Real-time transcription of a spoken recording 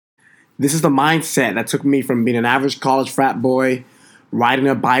This is the mindset that took me from being an average college frat boy, riding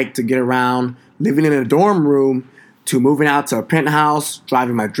a bike to get around, living in a dorm room, to moving out to a penthouse,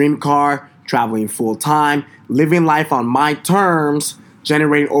 driving my dream car, traveling full time, living life on my terms,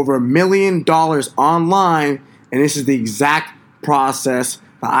 generating over $1 million online, and this is the exact process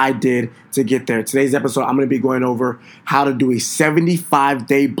that I did to get there. Today's episode, I'm going to be going over how to do a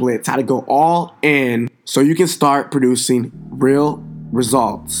 75-day blitz, how to go all in so you can start producing real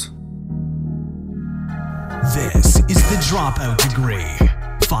results. This is the Dropout Degree.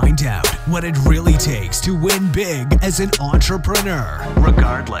 Find out what it really takes to win big as an entrepreneur,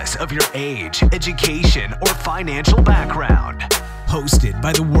 regardless of your age, education, or financial background. Hosted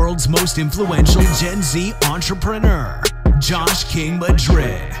by the world's most influential Gen Z entrepreneur, Josh King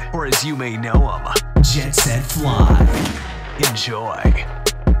Madrid, or as you may know him, Jet Set Fly. Enjoy.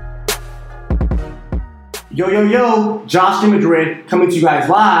 Yo, Josh King Madrid coming to you guys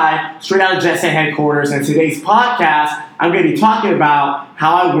live, straight out of Jet Set headquarters. And today's podcast, I'm going to be talking about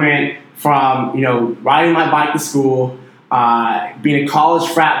how I went from, riding my bike to school, being a college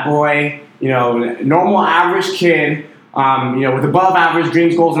frat boy, normal average kid, with above average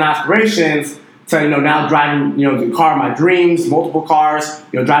dreams, goals, and aspirations, to, now driving, the car of my dreams, multiple cars,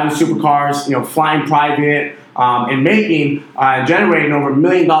 driving supercars, flying private, and making, generating over $1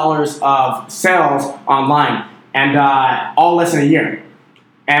 million of sales online, and all less than a year.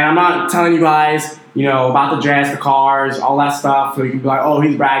 And I'm not telling you guys, about the jets, the cars, all that stuff, so you can be like, oh,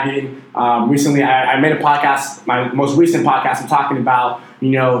 he's bragging. Recently, I made a podcast, my most recent podcast, I'm talking about,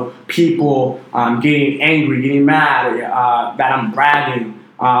 people getting angry, getting mad, that I'm bragging.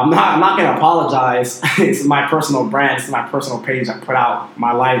 I'm not going to apologize. It's my personal brand. It's my personal page. I put out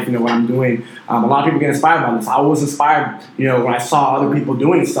my life, what I'm doing. A lot of people get inspired by this. I was inspired, when I saw other people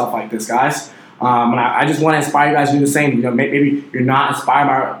doing stuff like this, guys. And I just want to inspire you guys to do the same. Maybe you're not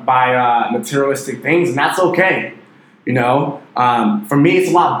inspired by materialistic things, and that's okay. For me,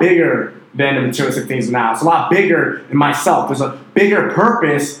 it's a lot bigger than the materialistic things now. It's a lot bigger than myself. There's a bigger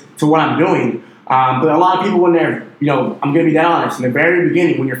purpose to what I'm doing. But a lot of people when they're, I'm going to be that honest, in the very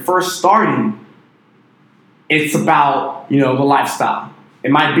beginning, when you're first starting, it's about, the lifestyle.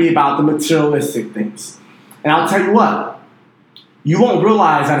 It might be about the materialistic things. And I'll tell you what, you won't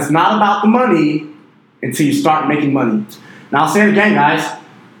realize that it's not about the money until you start making money. Now, I'll say it again, guys.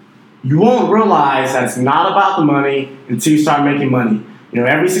 You won't realize that it's not about the money until you start making money.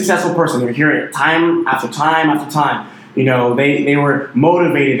 Every successful person, you hear it time after time after time. They were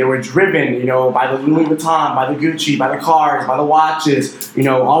motivated, they were driven, by the Louis Vuitton, by the Gucci, by the cars, by the watches,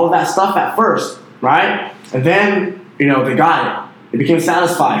 all of that stuff at first, right? And then, they got it. They became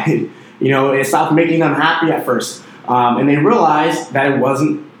satisfied. It stopped making them happy at first. And they realized that it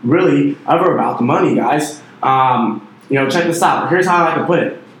wasn't really ever about the money, guys. Check this out. Here's how I like to put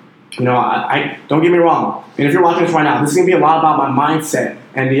it. I don't get me wrong. And if you're watching this right now, this is going to be a lot about my mindset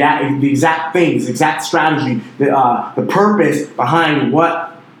and the exact things, the exact strategy, the purpose behind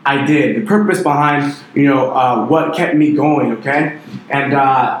what I did, the purpose behind, what kept me going, okay? And,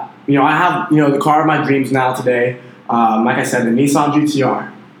 I have, the car of my dreams now today. Like I said, the Nissan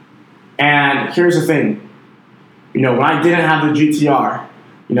GTR. And here's the thing. When I didn't have the GTR,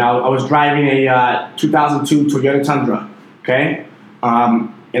 I was driving a 2002 Toyota Tundra, okay?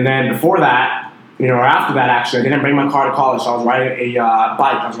 And then before that, or after that, actually, I didn't bring my car to college. So I was riding a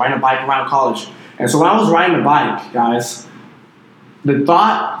bike. I was riding a bike around college. And so when I was riding the bike, guys, the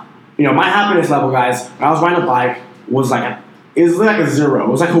thought, my happiness level, guys, when I was riding a bike was like a 0. It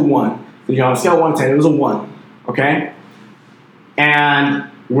was like a 1. On a scale of 1 to 10, it was a 1, okay? And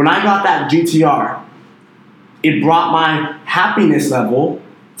when I got that GTR, it brought my happiness level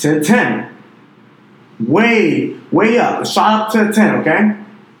to 10. Way up. It shot up to a 10, okay?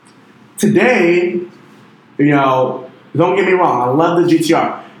 Today, don't get me wrong, I love the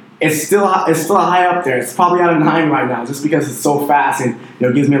GTR. It's still high up there. It's probably at a 9 right now just because it's so fast and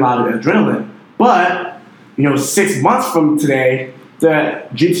it gives me a lot of adrenaline. But, 6 months from today, the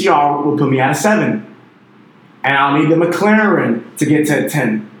GTR will put me at a 7. And I'll need the McLaren to get to a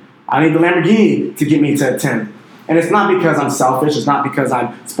 10. I need the Lamborghini to get me to a 10. And it's not because I'm selfish. It's not because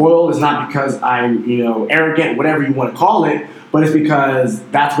I'm spoiled. It's not because I'm, arrogant, whatever you want to call it. But it's because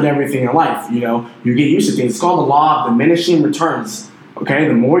that's what everything in life, you get used to things. It's called the law of diminishing returns, okay?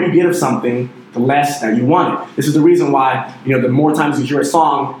 The more you get of something, the less that you want it. This is the reason why, the more times you hear a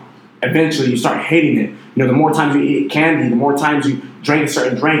song, eventually you start hating it. The more times you eat candy, the more times you drink a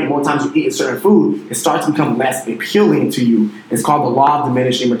certain drink, the more times you eat a certain food, it starts to become less appealing to you. It's called the law of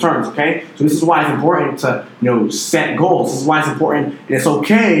diminishing returns, okay? So this is why it's important to, set goals. This is why it's important, and it's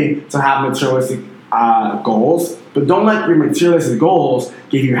okay to have materialistic goals. But don't let your materialistic goals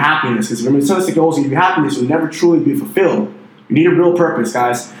give you happiness, because if your materialistic goals give you happiness, you'll never truly be fulfilled. You need a real purpose,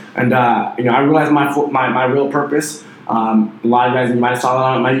 guys. And I realized my real purpose. A lot of you guys, you might have saw that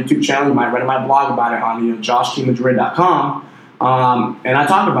on my YouTube channel. You might read my blog about it on joshkmadrid.com. And I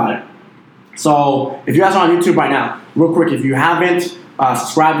talk about it. So if you guys are on YouTube right now, real quick, if you haven't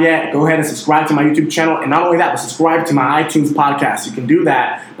subscribed yet, go ahead and subscribe to my YouTube channel. And not only that, but subscribe to my iTunes podcast. You can do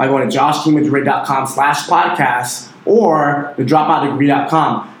that by going to joshkmadrid.com/podcast or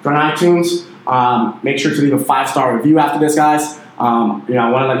thedropoutdegree.com. Go on iTunes. Make sure to leave a 5-star review after this, guys. I want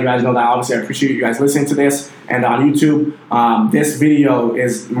to let you guys know that obviously I appreciate you guys listening to this. And on YouTube, this video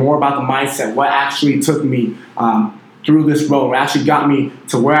is more about the mindset, what actually took me through this road, what actually got me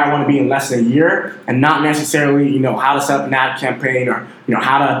to where I want to be in less than a year, and not necessarily, how to set up an ad campaign or,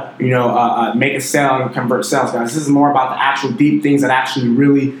 how to, make a sale and convert sales, guys. This is more about the actual deep things that actually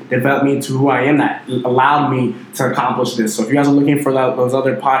really developed me into who I am, that allowed me to accomplish this. So if you guys are looking for those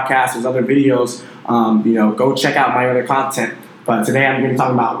other podcasts, those other videos, go check out my other content. But today I'm going to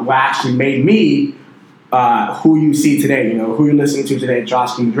talk about what actually made me who you see today, who you're listening to today,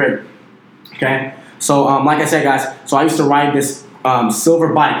 Josh Madrid. Okay? So like I said, guys, so I used to ride this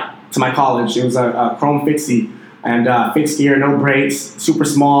silver bike to my college. It was a chrome fixie, and fixed gear, no brakes, super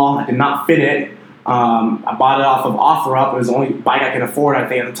small. I did not fit it. I bought it off of OfferUp. It was the only bike I could afford, I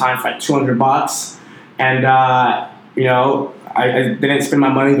think, at the time, for like $200. And, I didn't spend my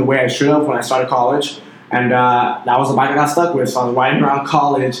money the way I should have when I started college. And that was the bike I got stuck with. So I was riding around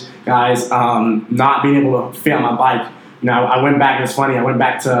college, guys, not being able to fit on my bike. I went back, it's funny, I went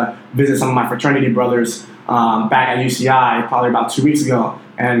back to visit some of my fraternity brothers back at UCI probably about 2 weeks ago.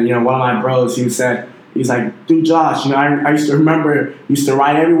 And, one of my bros, he's like, dude, Josh, I used to remember, you used to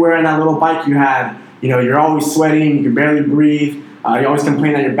ride everywhere in that little bike you had. You're always sweating, you can barely breathe. You always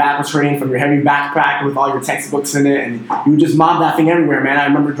complain that your back was hurting from your heavy backpack with all your textbooks in it, and you would just mob that thing everywhere, man. I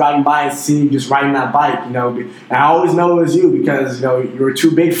remember driving by and seeing you just riding that bike, and I always know it was you because, you were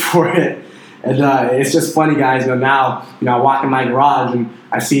too big for it. And it's just funny, guys. Now, I walk in my garage and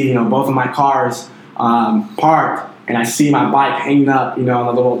I see, both of my cars parked, and I see my bike hanging up, on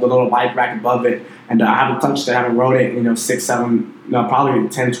the little bike rack above it. And I haven't touched it, I haven't rode it in, 6, 7, probably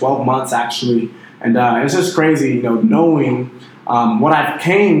 10, 12 months actually. And it's just crazy, knowing what I've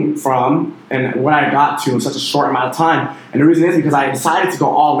came from and what I got to in such a short amount of time. And the reason is because I decided to go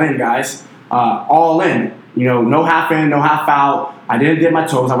all in, guys. All in. No half in, no half out. I didn't dip my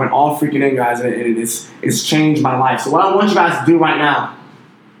toes. I went all freaking in, guys, and it's changed my life. So what I want you guys to do right now,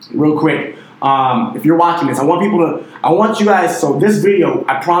 real quick, if you're watching this, I want you guys, so this video,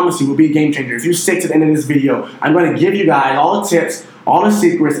 I promise you, will be a game changer. If you stick to the end of this video, I'm going to give you guys all the tips, all the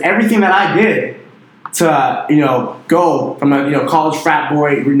secrets, everything that I did to, go from a, college frat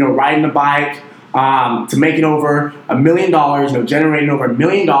boy, riding a bike, to making over $1 million, generating over $1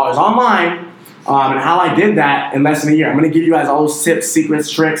 million online. And how I did that in less than a year. I'm going to give you guys all those tips,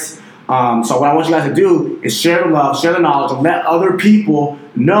 secrets, tricks. So what I want you guys to do is share the love, share the knowledge, and let other people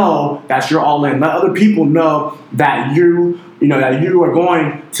know that you're all in. Let other people know that you are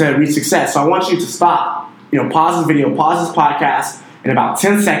going to reach success. So I want you to stop, pause this video, pause this podcast in about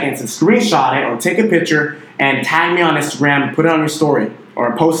 10 seconds and screenshot it or take a picture and tag me on Instagram and put it on your story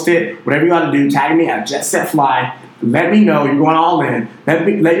or post it, whatever you got to do. Tag me at JetSetFly. Let me know you're going all in.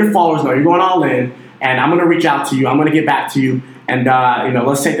 Let your followers know you're going all in, and I'm going to reach out to you. I'm going to get back to you, and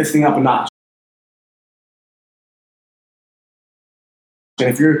let's take this thing up a notch. And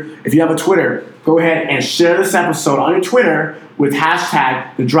if you have a Twitter, go ahead and share this episode on your Twitter with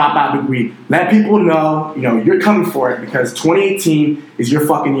hashtag #TheDropoutDegree. Let people know you're coming for it, because 2018 is your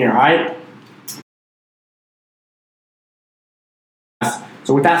fucking year. All right.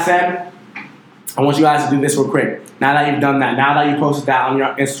 So with that said, I want you guys to do this real quick. Now that you've done that, now that you posted that on your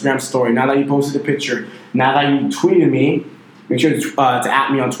Instagram story, now that you posted the picture, now that you tweeted me, make sure to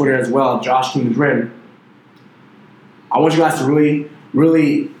at me on Twitter as well, Josh Madrid. I want you guys to really,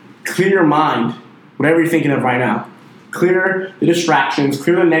 really clear your mind, whatever you're thinking of right now. Clear the distractions,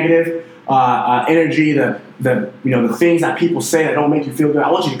 clear the negative energy, the things that people say that don't make you feel good.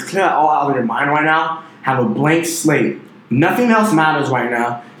 I want you to clear that all out of your mind right now. Have a blank slate. Nothing else matters right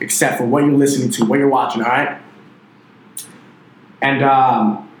now except for what you're listening to, what you're watching, all right? And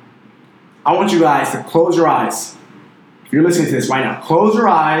I want you guys to close your eyes. If you're listening to this right now, close your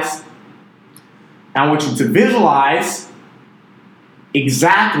eyes. And I want you to visualize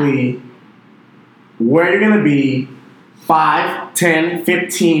exactly where you're going to be 5, 10,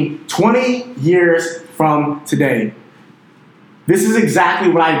 15, 20 years from today. This is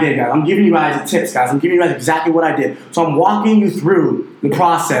exactly what I did, guys. I'm giving you guys tips, guys. I'm giving you guys exactly what I did. So I'm walking you through the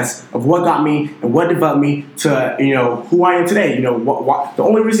process of what got me and what developed me to, who I am today. The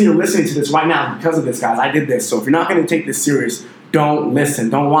only reason you're listening to this right now is because of this, guys. I did this. So if you're not going to take this serious, don't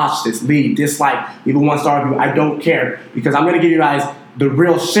listen. Don't watch this. Leave, dislike, leave a 1-star review. I don't care, because I'm going to give you guys the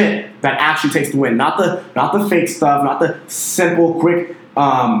real shit that actually takes the win. Not the fake stuff, not the simple, quick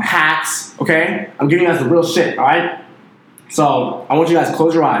hacks, okay? I'm giving you guys the real shit, all right? So I want you guys to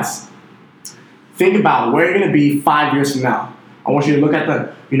close your eyes. Think about where you're going to be 5 years from now. I want you to look at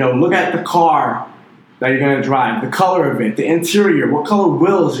the car that you're going to drive, the color of it, the interior, what color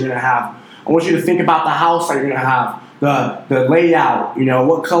wheels you're going to have. I want you to think about the house that you're going to have, the layout,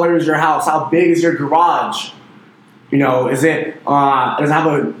 what color is your house, how big is your garage, does it have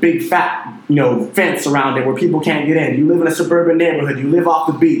a big fat, fence around it where people can't get in? You live in a suburban neighborhood, you live off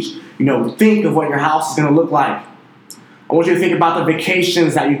the beach, think of what your house is going to look like. I want you to think about the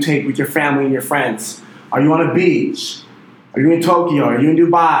vacations that you take with your family and your friends. Are you on a beach? Are you in Tokyo? Are you in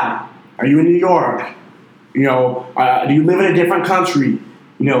Dubai? Are you in New York? Do you live in a different country?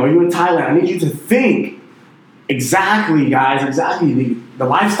 Are you in Thailand? I need you to think exactly, guys, the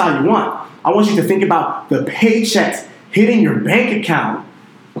lifestyle you want. I want you to think about the paychecks hitting your bank account,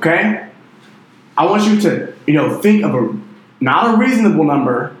 okay? I want you to, think of not a reasonable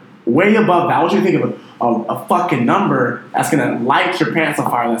number, way above that. I want you to think of a fucking number that's going to light your pants on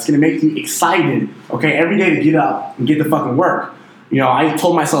fire, that's going to make you excited, okay, every day to get up and get to fucking work. I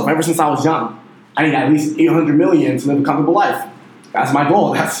told myself ever since I was young, I need at least 800 million to live a comfortable life. That's my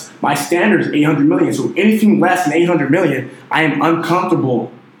goal. That's my standard is 800 million. So anything less than 800 million, I am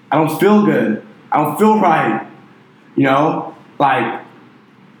uncomfortable. I don't feel good. I don't feel right.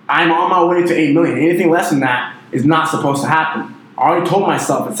 I'm on my way to 8 million. Anything less than that is not supposed to happen. I already told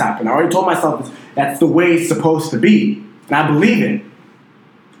myself it's happening. I already told myself that's the way it's supposed to be. And I believe it.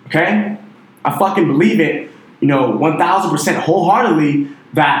 Okay? I fucking believe it, 1,000% wholeheartedly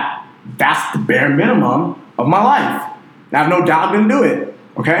that's the bare minimum of my life. And I have no doubt I'm going to do it.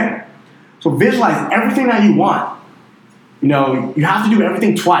 Okay? So visualize everything that you want. You have to do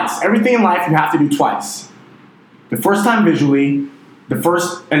everything twice. Everything in life you have to do twice. The first time visually, the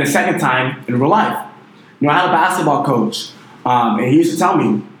first and the second time in real life. I had a basketball coach. And he used to tell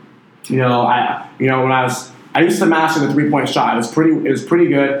me, when I used to master the 3-point shot. It was pretty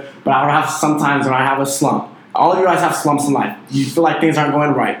good, but I would have sometimes when I have a slump. All of you guys have slumps in life. You feel like things aren't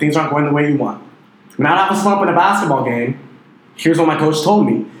going right. Things aren't going the way you want. When I have a slump in a basketball game, here's what my coach told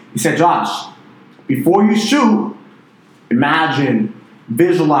me. He said, Josh, before you shoot, imagine,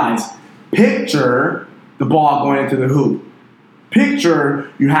 visualize, picture the ball going into the hoop.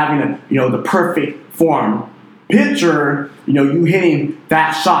 Picture you having the perfect form. Picture, you hitting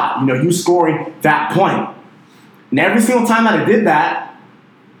that shot, you scoring that point. And every single time that I did that,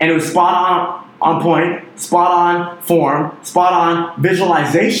 and it was spot on point, spot on form, spot on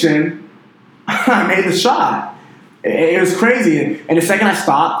visualization, I made the shot. It was crazy. And the second I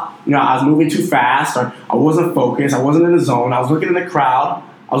stopped, I was moving too fast, or I wasn't focused, I wasn't in the zone, I was looking in the crowd,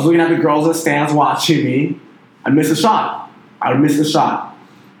 I was looking at the girls in the stands watching me, I missed the shot. I would miss the shot.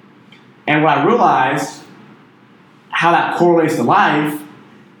 And what I realized, how that correlates to life,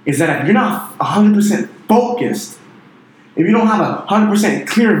 is that if you're not 100% focused, if you don't have a 100%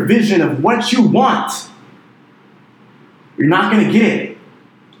 clear vision of what you want, you're not going to get it.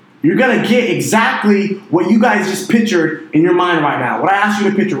 You're going to get exactly what you guys just pictured in your mind right now. What I asked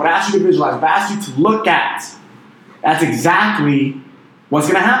you to picture, what I asked you to visualize, what I asked you to look at, that's exactly what's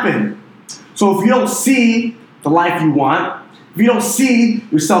going to happen. So if you don't see the life you want, if you don't see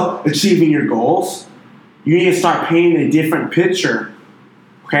yourself achieving your goals, you need to start painting a different picture,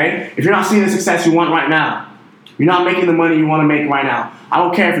 okay? If you're not seeing the success you want right now, you're not making the money you want to make right now. I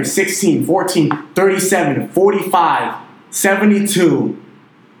don't care if you're 16, 14, 37, 45, 72.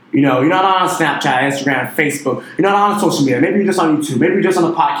 You're not on Snapchat, Instagram, Facebook. You're not on social media. Maybe you're just on YouTube. Maybe you're just on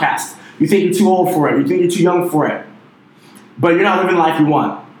a podcast. You think you're too old for it. You think you're too young for it. But you're not living the life you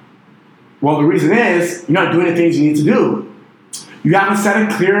want. Well, the reason is you're not doing the things you need to do. You haven't set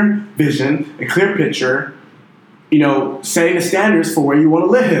a clear vision, a clear picture, setting the standards for where you want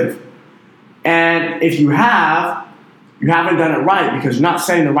to live. And if you haven't done it right, because you're not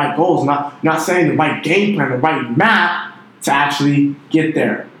setting the right goals, not setting the right game plan, the right map to actually get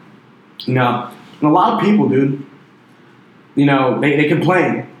there. And a lot of people, dude, they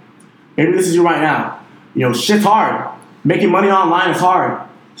complain. Maybe this is you right now. Shit's hard. Making money online is hard.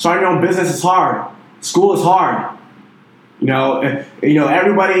 Starting your own business is hard. School is hard.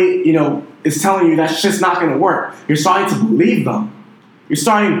 Everybody, is telling you that shit's not going to work. You're starting to believe them. You're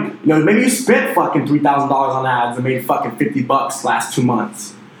starting, maybe you spent fucking $3,000 on ads and made fucking $50 last 2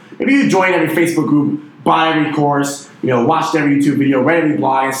 months. Maybe you joined every Facebook group, bought every course, watched every YouTube video, read every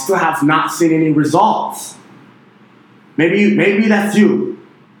blog, and still have not seen any results. Maybe that's you.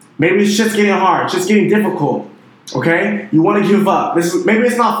 Maybe this shit's getting hard, shit's getting difficult. Okay? You want to give up. Maybe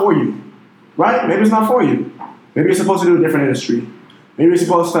it's not for you. Right? Maybe it's not for you. Maybe you're supposed to do a different industry. Maybe you're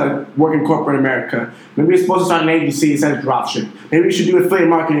supposed to work in corporate America. Maybe you're supposed to start an agency instead of dropship. Maybe you should do affiliate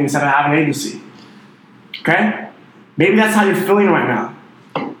marketing instead of having an agency. Okay? Maybe that's how you're feeling right now.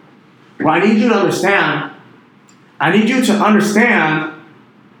 What I need you to understand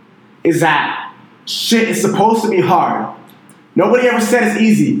is that shit is supposed to be hard. Nobody ever said it's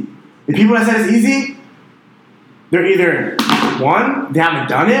easy. The people that said it's easy, they're either, 1, they haven't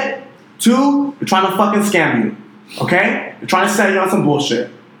done it, 2, they're trying to fucking scam you. Okay? They're trying to sell you on some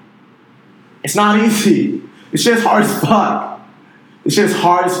bullshit. It's not easy. This shit is hard as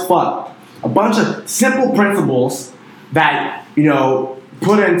fuck. A bunch of simple principles that,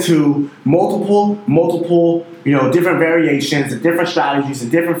 put into multiple, different variations and different strategies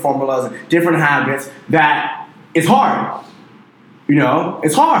and different formulas and different habits that it's hard.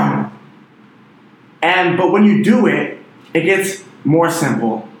 It's hard. But when you do it, it gets more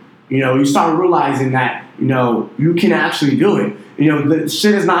simple. You start realizing that, you can actually do it. The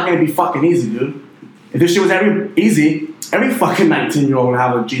shit is not going to be fucking easy, dude. If this shit was easy, every fucking 19-year-old would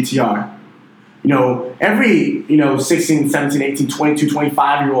have a GTR. Every, 16, 17, 18, 22,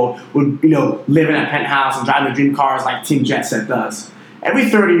 25-year-old would, live in a penthouse and drive their dream cars like Team Jet Set does. Every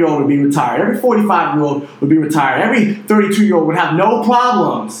 30-year-old would be retired. Every 45-year-old would be retired. Every 32-year-old would have no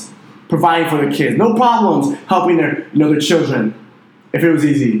problems providing for their kids. No problems helping their children if it was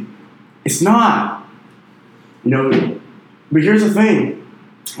easy. It's not. But here's the thing.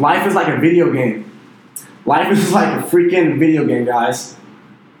 Life is like a video game. Life is like a freaking video game, guys.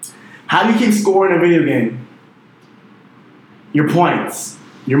 How do you keep scoring a video game? Your points,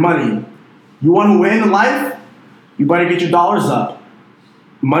 your money. You want to win in life? You better get your dollars up.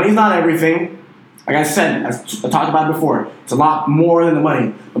 Money's not everything. Like I said, I talked about it before. It's a lot more than the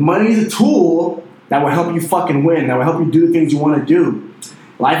money. But money is a tool that will help you fucking win, that will help you do the things you want to do.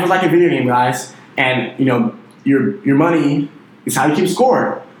 Life is like a video game, guys. And, your money is how you keep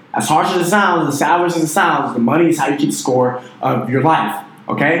score. As harsh as it sounds, as savage as it sounds, the money is how you keep score of your life.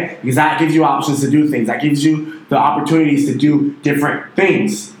 Okay? Because that gives you options to do things. That gives you the opportunities to do different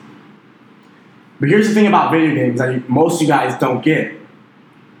things. But here's the thing about video games that most of you guys don't get.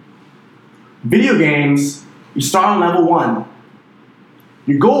 Video games, you start on level 1.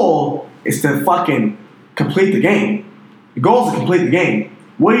 Your goal is to fucking complete the game. Your goal is to complete the game.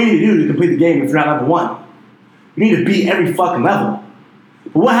 What do you need to do to complete the game if you're at level 1? You need to beat every fucking level.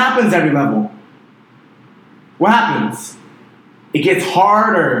 But what happens every level? What happens? It gets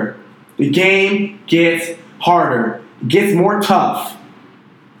harder. The game gets harder. It gets more tough.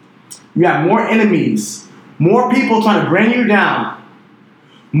 You have more enemies. More people trying to bring you down.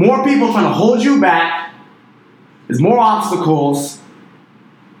 More people trying to hold you back. There's more obstacles.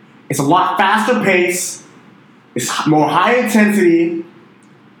 It's a lot faster pace. It's more high intensity.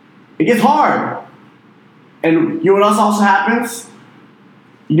 It gets hard. And you know what else also happens?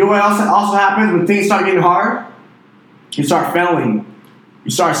 You know what else also happens when things start getting hard? You start failing.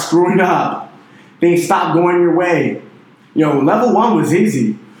 You start screwing up. Things stop going your way. Level 1 was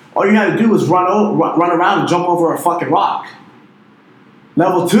easy. All you had to do was run around and jump over a fucking rock.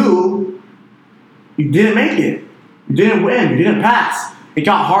 Level 2, you didn't make it. You didn't win. You didn't pass. It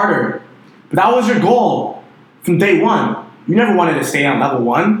got harder. But that was your goal from day 1. You never wanted to stay on level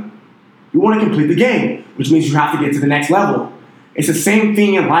 1. You want to complete the game, which means you have to get to the next level. It's the same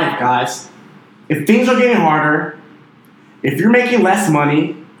thing in life, guys. If things are getting harder, if you're making less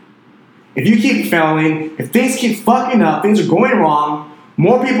money, if you keep failing, if things keep fucking up, things are going wrong,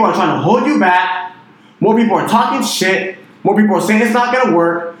 more people are trying to hold you back, more people are talking shit, more people are saying it's not going to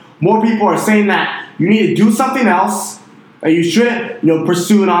work, more people are saying that you need to do something else, that you shouldn't,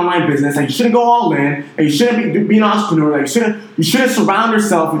 pursue an online business, that you shouldn't go all in, that you shouldn't be an entrepreneur, that you shouldn't surround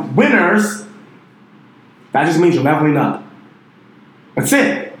yourself with winners. That just means you're leveling up. That's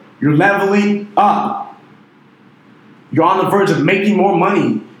it. You're leveling up. You're on the verge of making more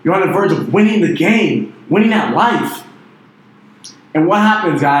money. You're on the verge of winning the game, winning at life. And what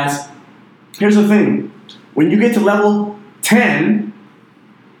happens, guys? Here's the thing. When you get to level 10,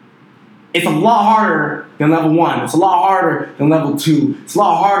 it's a lot harder than level 1. It's a lot harder than level 2. It's a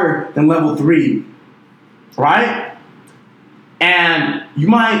lot harder than level 3. Right? And you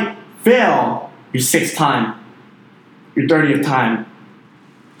might fail your 6th time, your 30th time,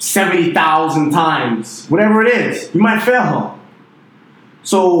 70,000 times, whatever it is. You might fail.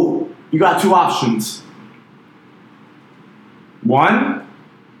 So you got two options. One,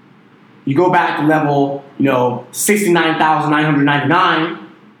 you go back to level, 69,999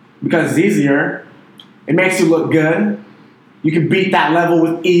 because it's easier. It makes you look good. You can beat that level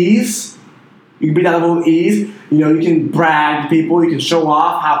with ease. You can brag to people. You can show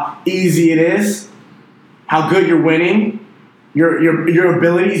off how easy it is, how good you're winning, your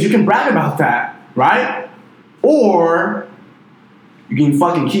abilities. You can brag about that, right? Or you can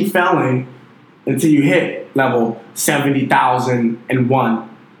fucking keep failing until you hit level 70,001.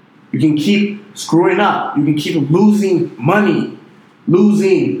 You can keep screwing up. You can keep losing money,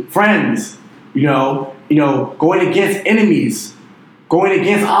 losing friends, going against enemies, going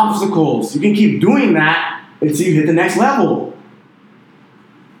against obstacles. You can keep doing that until you hit the next level.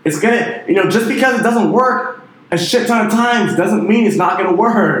 It's gonna, just because it doesn't work a shit ton of times doesn't mean it's not gonna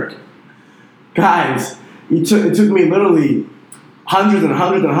work. Guys, it took me literally hundreds and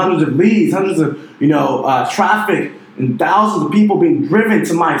hundreds and hundreds of leads, hundreds of, traffic, and thousands of people being driven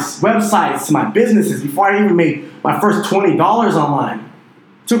to my websites, to my businesses before I even made my first $20 online.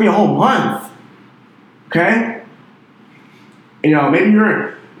 It took me a whole month. Okay? Maybe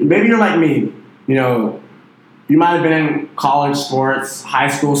you're like me. You might have been in college sports, high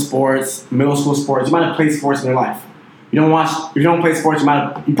school sports, middle school sports. You might have played sports in your life. If you don't play sports,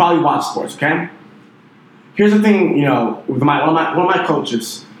 you probably watch sports, okay? Here's the thing, with one of my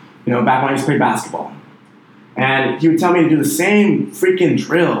coaches, back when I used to play basketball. And he would tell me to do the same freaking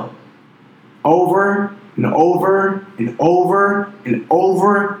drill over and over and over and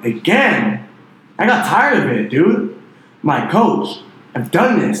over again. I got tired of it, dude. My coach, I've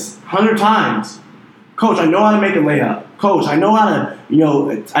done this 100 times. Coach, I know how to make a layup. Coach, I know how to,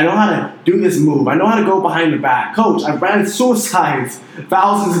 I know how to do this move. I know how to go behind the back. Coach, I ran suicides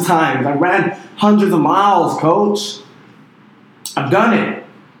thousands of times. I ran hundreds of miles, coach. I've done it.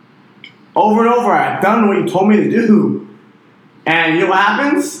 Over and over, I've done what you told me to do. And you know what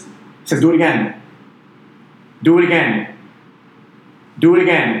happens? He says, do it again. Do it again. Do it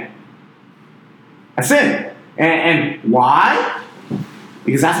again. That's it. And why?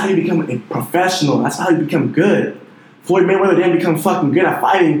 Because that's how you become a professional. That's how you become good. Floyd Mayweather didn't become fucking good at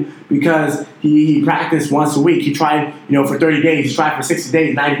fighting because he practiced once a week. He tried, for 30 days. He tried for 60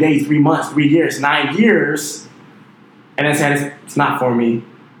 days, 90 days, 3 months, 3 years, 9 years. And then said, it's not for me.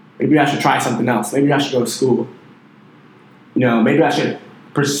 Maybe I should try something else. Maybe I should go to school. Maybe I should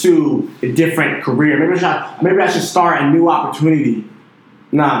pursue a different career. Maybe I should start a new opportunity.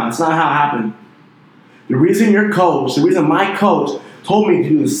 Nah, that's not how it happened. The reason my coach told me to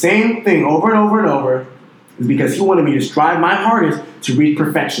do the same thing over and over and over is because he wanted me to strive my hardest to reach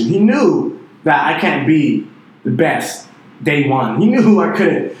perfection. He knew that I can't be the best day one. He knew I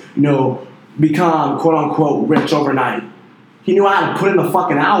couldn't, become quote unquote rich overnight. He knew I had to put in the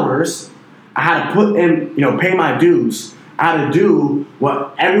fucking hours. I had to put in, pay my dues. I had to do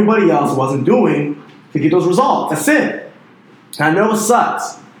what everybody else wasn't doing to get those results. That's it. And I know it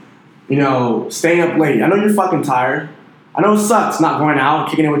sucks, staying up late. I know you're fucking tired. I know it sucks not going out,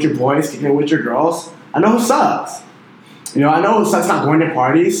 kicking it with your boys, kicking it with your girls. I know it sucks. I know it sucks not going to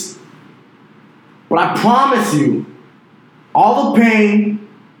parties. But I promise you, all the pain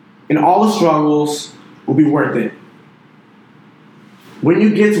and all the struggles will be worth it. When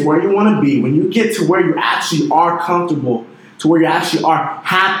you get to where you want to be, when you get to where you actually are comfortable, to where you actually are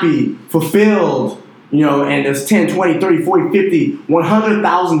happy, fulfilled, and those 10, 20, 30, 40, 50,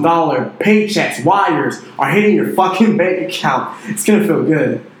 $100,000 paychecks, wires are hitting your fucking bank account, it's going to feel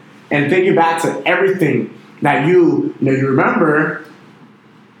good. And thinking back to everything that you remember,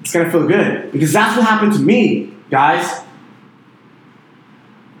 it's going to feel good. Because that's what happened to me, guys.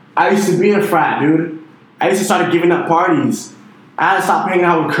 I used to be in a frat, dude. I used to start giving up parties. I had to stop hanging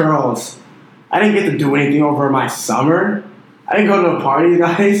out with girls. I didn't get to do anything over my summer. I didn't go to a party,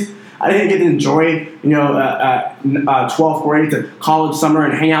 guys. I didn't get to enjoy, 12th grade to college summer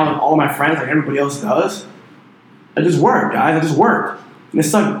and hang out with all my friends like everybody else does. I just worked, guys. I just worked. And it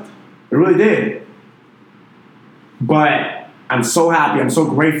sucked. It really did. But I'm so happy. I'm so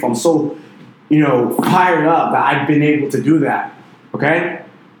grateful. I'm so, fired up that I've been able to do that. Okay?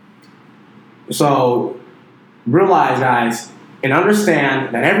 So realize, guys, and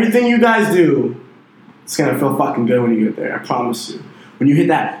understand that everything you guys do, it's going to feel fucking good when you get there. I promise you. When you hit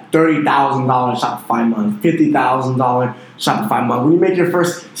that $30,000 Shopify month, $50,000 Shopify month, when you make your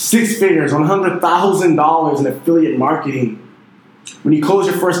first 6 figures, $100,000 in affiliate marketing, when you close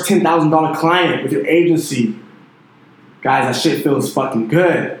your first $10,000 client with your agency, guys, that shit feels fucking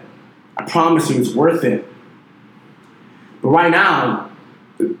good. I promise you it's worth it. But right now,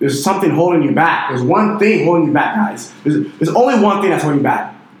 there's something holding you back. There's one thing holding you back, guys. There's only one thing that's holding you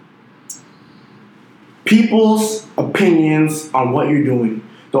back. People's opinions on what you're doing.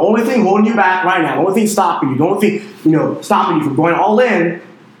 The only thing holding you back right now, the only thing stopping you, the only thing, stopping you from going all in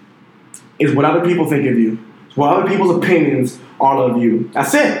is what other people think of you. It's what other people's opinions are of you.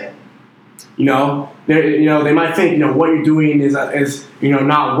 That's it. They might think, what you're doing is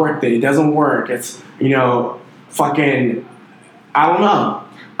not worth it. It doesn't work. It's, fucking, I don't know.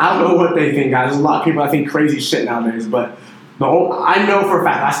 I don't know what they think, guys. There's a lot of people that think crazy shit nowadays, but I know for a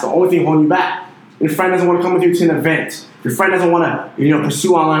fact that's the only thing holding you back. Your friend doesn't want to come with you to an event. Your friend doesn't want to,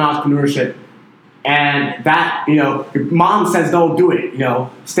 pursue online entrepreneurship. And that, your mom says don't do it,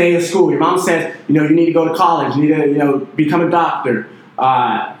 stay in school. Your mom says, you need to go to college. You need to, become a doctor.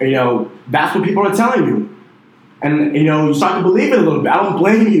 That's what people are telling you. And, you start to believe it a little bit. I don't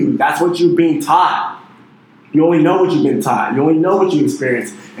blame you. That's what you're being taught. You only know what you've been taught. You only know what you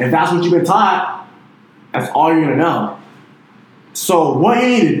experienced. And if that's what you've been taught, that's all you're going to know. So what you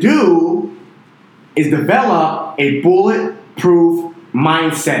need to do is develop a bulletproof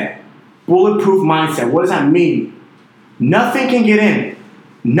mindset. Bulletproof mindset. What does that mean? Nothing can get in.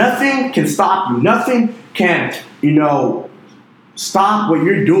 Nothing can stop you. Nothing can, stop what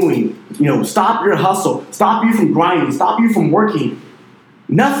you're doing. Stop your hustle. Stop you from grinding. Stop you from working.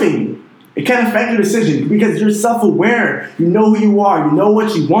 Nothing. It can't affect your decision because you're self-aware. You know who you are. You know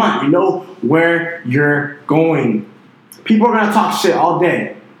what you want. You know where you're going. People are going to talk shit all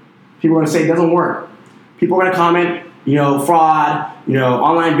day. People are going to say it doesn't work. People are going to comment, fraud,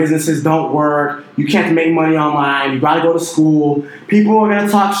 online businesses don't work. You can't make money online. You got to go to school. People are going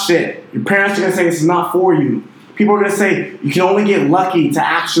to talk shit. Your parents are going to say this is not for you. People are going to say you can only get lucky to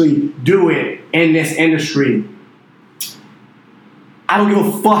actually do it in this industry. I don't give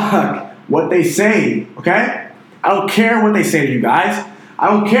a fuck what they say, okay? I don't care what they say to you guys. I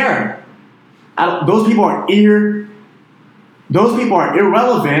don't care. Those people are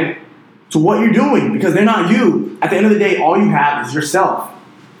irrelevant to what you're doing because they're not you. At the end of the day, all you have is yourself.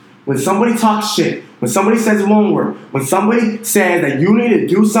 When somebody talks shit, when somebody says one word, when somebody says that you need to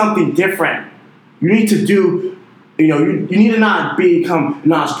do something different, you need to do, you need to not become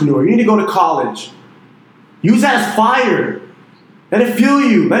an entrepreneur. You need to go to college. Use that as fire. Let it fuel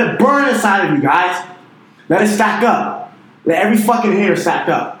you. Let it burn inside of you, guys. Let it stack up. Let every fucking hater stack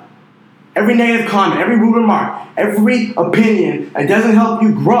up. Every negative comment, every rude remark, every opinion that doesn't help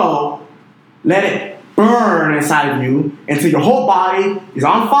you grow, let it burn inside of you until your whole body is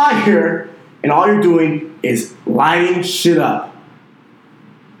on fire and all you're doing is lighting shit up.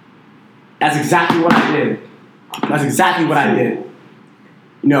 That's exactly what I did. That's exactly what I did.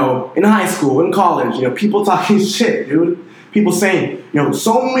 In high school, in college, people talking shit, dude. People saying,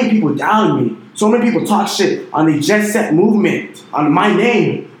 so many people doubted me. So many people talk shit on the Jet Set movement, on my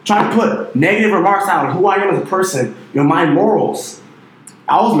name, trying to put negative remarks out on who I am as a person, my morals.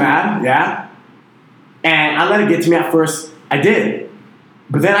 I was mad, yeah. And I let it get to me at first. I did.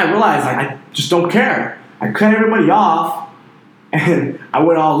 But then I realized, I just don't care. I cut everybody off, and I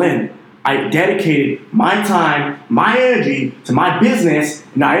went all in. I dedicated my time, my energy to my business,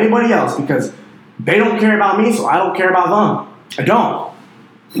 not anybody else, because they don't care about me, so I don't care about them. I don't.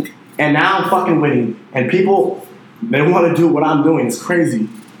 And now I'm fucking winning. And people, they want to do what I'm doing. It's crazy.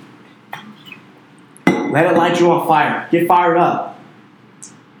 Let it light you on fire. Get fired up.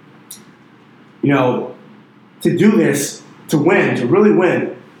 To do this, to win, to really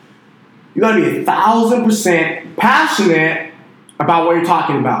win, you got to be 1,000% passionate about what you're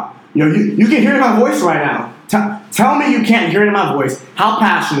talking about. You can hear it in my voice right now. Tell me you can't hear it in my voice. How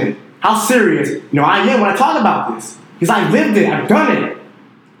passionate, how serious, I am when I talk about this. Because I lived it. I've done it.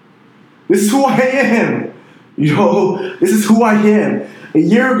 This is who I am. This is who I am. A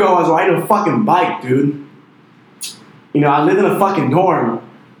year ago, I was riding a fucking bike, dude. I lived in a fucking dorm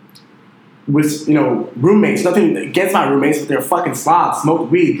with, roommates. Nothing against my roommates, but they're fucking slobs.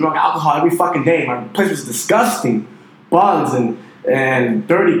 Smoked weed, drunk alcohol every fucking day. My place was disgusting. Bugs and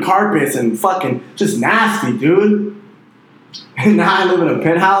dirty carpets and fucking just nasty, dude. And now I live in a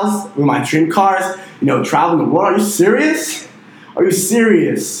penthouse with my dream cars, traveling the world. Are you serious? Are you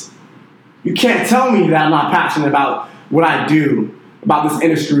serious? You can't tell me that I'm not passionate about what I do, about this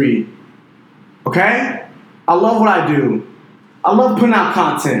industry. Okay? I love what I do. I love putting out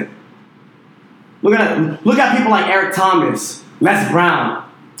content. Look at people like Eric Thomas, Les Brown.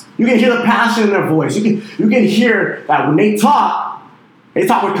 You can hear the passion in their voice. You can hear that when they talk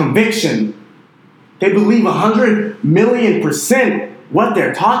with conviction. They believe 100,000,000% what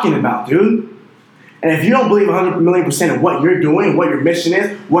they're talking about, dude. And if you don't believe 100,000,000% of what you're doing, what your mission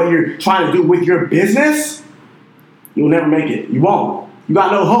is, what you're trying to do with your business, you'll never make it. You won't. you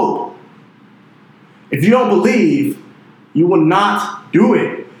got no hope. If you don't believe, you will not do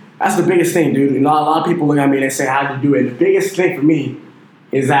it. That's the biggest thing, dude. A lot of people look at me and they say, how do you do it? The biggest thing for me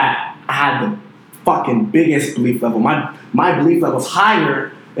is that I had the fucking biggest belief level. My belief level is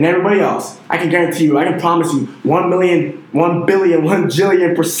higher than everybody else. I can guarantee you, I can promise you 1 million, 1 billion, 1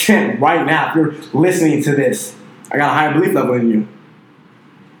 jillion % right now, if you're listening to this, I got a higher belief level than you.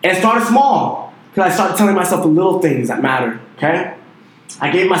 And it started small, because I started telling myself the little things that matter, okay? I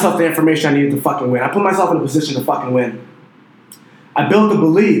gave myself the information I needed to fucking win. I put myself in a position to fucking win. I built a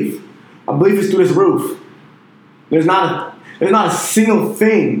belief. My belief is through this roof. There's not a single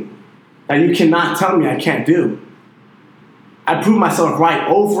thing that you cannot tell me I can't do. I proved myself right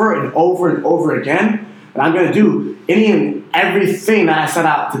over and over and over again, and I'm going to do any and everything that I set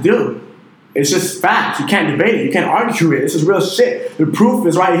out to do. It's just facts. You can't debate it. You can't argue it. This is real shit. The proof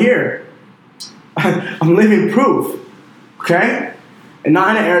is right here. I'm living proof. Okay? And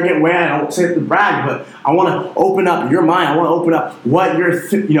not in an arrogant way. I don't say it to brag, but I want to open up your mind. I want to open up what you're,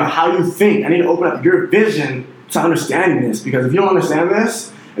 how you think. I need to open up your vision to understanding this, because if you don't understand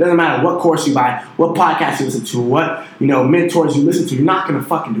this, it doesn't matter what course you buy, what podcast you listen to, what mentors you listen to. You're not gonna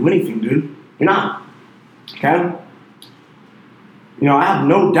fucking do anything, dude. You're not. Okay? I have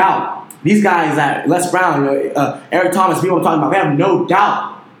no doubt. These guys at Les Brown, Eric Thomas, people I'm talking about, they have no doubt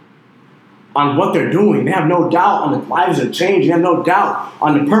on what they're doing. They have no doubt on the lives they're changing. They have no doubt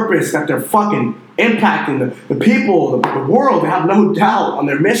on the purpose that they're fucking impacting the people, the world. They have no doubt on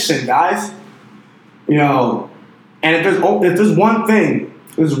their mission, guys. And if there's one thing,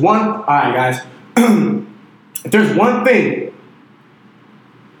 all right, guys. If there's one thing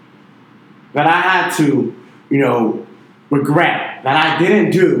that I had to, regret, that I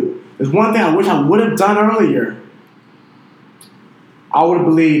didn't do, there's one thing I wish I would have done earlier. I would have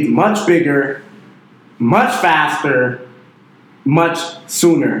believed much bigger, much faster, much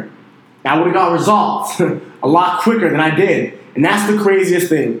sooner. I would have got results a lot quicker than I did. And that's the craziest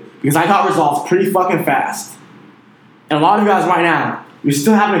thing, because I got results pretty fucking fast. And a lot of you guys right now, you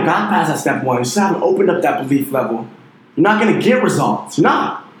still haven't gotten past that step one. You still haven't opened up that belief level. You're not going to get results. You're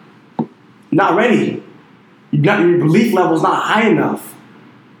not. You're not ready. Your belief level is not high enough.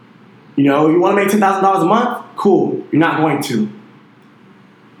 You want to make $10,000 a month? Cool. You're not going to.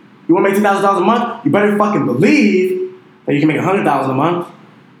 You want to make $10,000 a month? You better fucking believe that you can make $100,000 a month.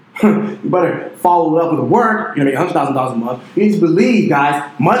 You better follow it up with work. You're going to make $100,000 a month. You need to believe, guys,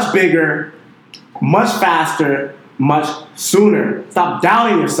 much bigger, much faster, much sooner. Stop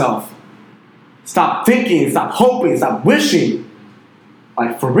doubting yourself. Stop thinking. Stop hoping. Stop wishing.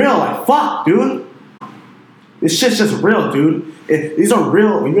 Like, for real. Like, fuck, dude. This shit's just real, dude. These are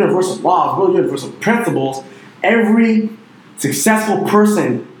real universal laws, real universal principles. Every successful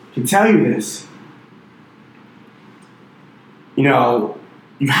person can tell you this.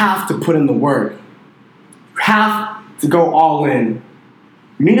 You have to put in the work. You have to go all in.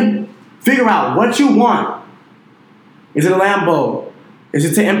 You need to figure out what you want. Is it a Lambo? Is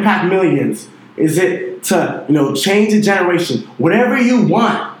it to impact millions? Is it to, change a generation? Whatever you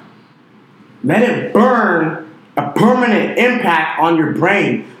want, let it burn a permanent impact on your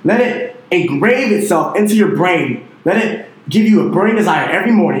brain. Let it engrave itself into your brain. Let it give you a burning desire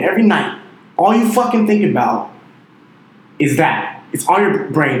every morning, every night. All you fucking think about is that. It's on your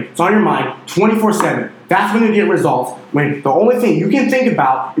brain. It's on your mind 24/7. That's when you get results. When the only thing you can think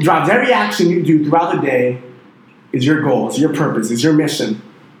about, it drives every action you do throughout the day, is your goal, it's your purpose, it's your mission.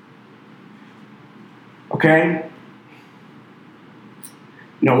 Okay?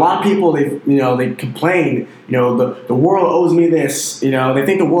 A lot of people, they complain, the world owes me this. They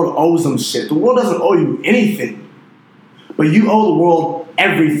think the world owes them shit. The world doesn't owe you anything. But you owe the world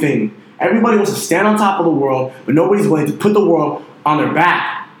everything. Everybody wants to stand on top of the world, but nobody's willing to put the world on their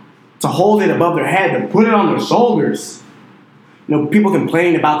back, to hold it above their head, to put it on their shoulders. People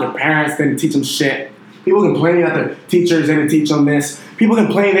complaining about their parents didn't teach them shit. People complaining that their teachers didn't teach them this. People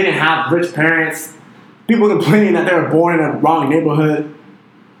complaining they didn't have rich parents. People complaining that they were born in a wrong neighborhood.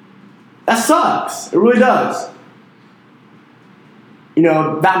 That sucks. It really does.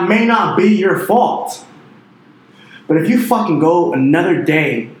 That may not be your fault. But if you fucking go another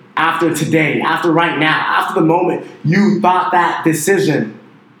day after today, after right now, after the moment you thought that decision,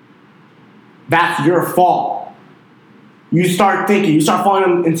 that's your fault. You start thinking, you start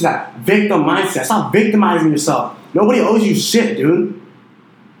falling into that victim mindset. Stop victimizing yourself. Nobody owes you shit, dude.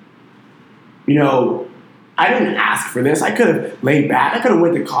 I didn't ask for this. I could have laid back. I could have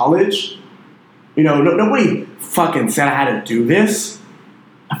went to college. Nobody fucking said I had to do this.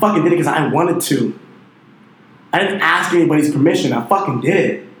 I fucking did it because I wanted to. I didn't ask anybody's permission. I fucking did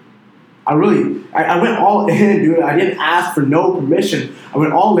it. I went all in, dude. I didn't ask for no permission. I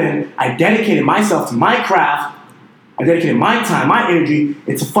went all in. I dedicated myself to my craft. I dedicated my time, my energy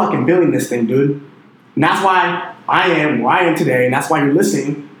into fucking building this thing, dude. And that's why I am where I am today, and that's why you're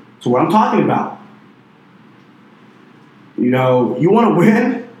listening to what I'm talking about. You know, you want to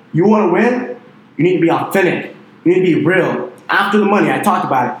win? You need to be authentic. You need to be real. After the money, I talked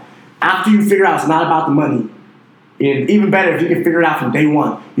about it. After you figure out it's not about the money, and even better if you can figure it out from day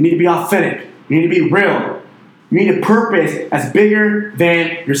one, you need to be authentic. You need to be real. You need a purpose that's bigger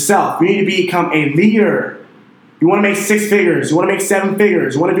than yourself. You need to become a leader. You want to make 6 figures. You want to make 7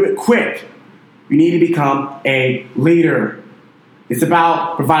 figures. You want to do it quick. You need to become a leader. It's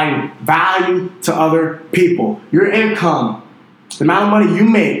about providing value to other people. Your income, the amount of money you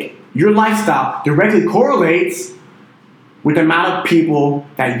make, your lifestyle directly correlates with the amount of people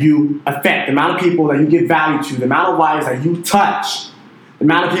that you affect, the amount of people that you give value to, the amount of lives that you touch, the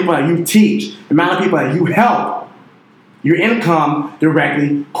amount of people that you teach, the amount of people that you help. Your income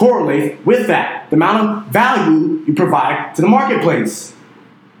directly correlates with that, the amount of value you provide to the marketplace.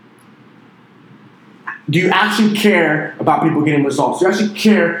 Do you actually care about people getting results? Do you actually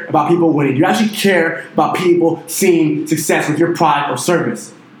care about people winning? Do you actually care about people seeing success with your product or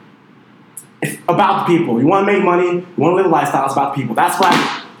service? It's about the people. You want to make money. You want to live a lifestyle. It's about the people. That's what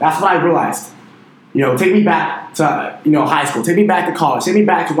I realized. You know, take me back to high school. Take me back to college. Take me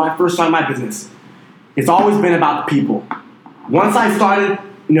back to when I first started my business. It's always been about the people. Once I started,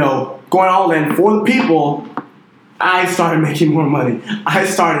 going all in for the people, I started making more money. I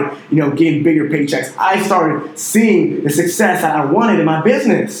started, getting bigger paychecks. I started seeing the success that I wanted in my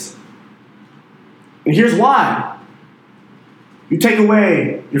business. And here's why. You take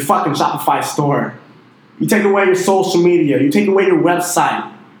away your fucking Shopify store. You take away your social media. You take away your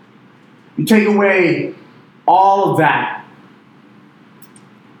website. You take away all of that.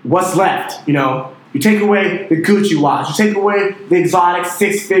 What's left, You take away the Gucci watch. You take away the exotic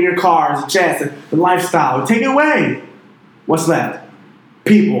 6-figure cars, the jets, the lifestyle. You take it away. What's left?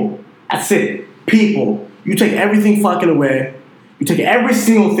 People. That's it. People. You take everything fucking away. You take every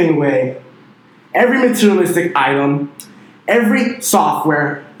single thing away. Every materialistic item. Every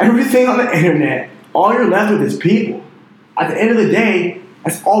software. Everything on the internet. All you're left with is people. At the end of the day,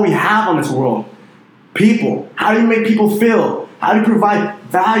 that's all we have on this world. People. How do you make people feel? How do you provide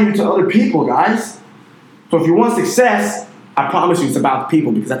value to other people, guys? So if you want success, I promise you it's about the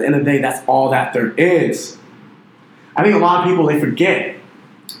people, because at the end of the day, that's all that there is. I think a lot of people, they forget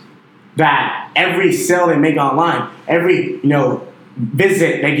that every sale they make online, every,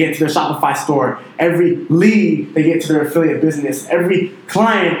 visit they get to their Shopify store, every lead they get to their affiliate business, every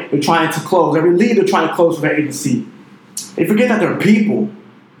client they're trying to close, every lead they're trying to close for their agency, they forget that they're people.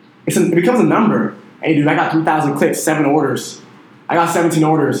 It becomes a number. Hey, dude, I got 3,000 clicks, 7 orders. I got 17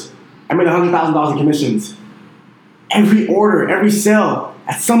 orders. I made $100,000 in commissions. Every order, every sale,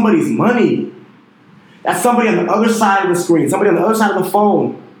 that's somebody's money. That's somebody on the other side of the screen, somebody on the other side of the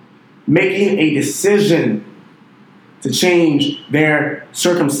phone, making a decision to change their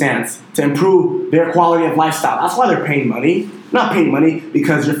circumstance, to improve their quality of lifestyle. That's why they're paying money. They're not paying money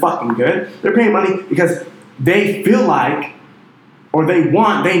because you're fucking good. They're paying money because they feel like, or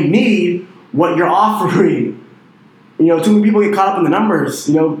they need what you're offering. Too many people get caught up in the numbers.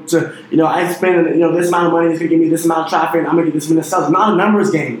 I spend this amount of money, it's gonna give me this amount of traffic, I'm gonna get this amount of sales. It's not a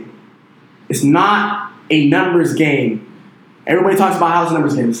numbers game. It's not a numbers game. Everybody talks about how it's a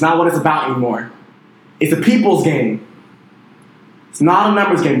numbers game. It's not what it's about anymore. It's a people's game. It's not a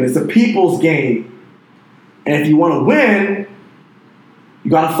numbers game, but it's a people's game. And if you want to win, you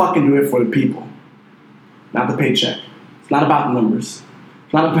gotta fucking do it for the people, not the paycheck. It's not about the numbers.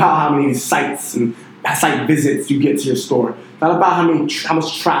 It's not about how many sites and site visits you get to your store. It's not about how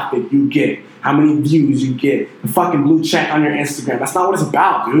much traffic you get, how many views you get, the fucking blue check on your Instagram. That's not what it's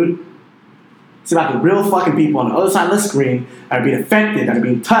about, dude. It's about the real fucking people on the other side of the screen that are being affected, that are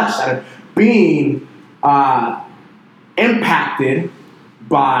being touched, that are being impacted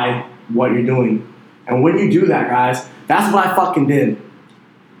by what you're doing. And when you do that, guys, that's what I fucking did.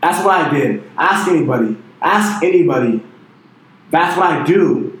 That's what I did. Ask anybody. Ask anybody. That's what I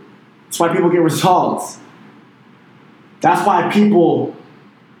do. That's why people get results. That's why people,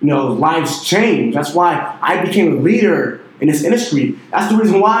 lives change. That's why I became a leader in this industry. That's the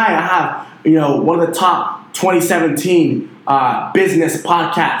reason why I have, one of the top 2017 business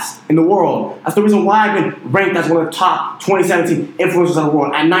podcasts in the world. That's the reason why I've been ranked as one of the top 2017 influencers in the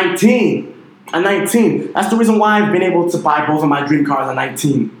world at 19. At 19. That's the reason why I've been able to buy both of my dream cars at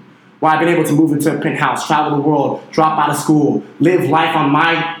 19. Why I've been able to move into a penthouse, travel the world, drop out of school, live life on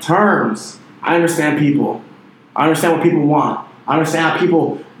my terms. I understand people. I understand what people want. I understand how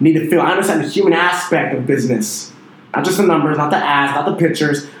people need to feel. I understand the human aspect of business. Not just the numbers, not the ads, not the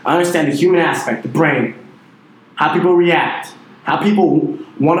pictures. I understand the human aspect, the brain. How people react. How people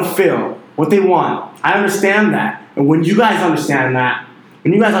want to feel. What they want. I understand that. And when you guys understand that,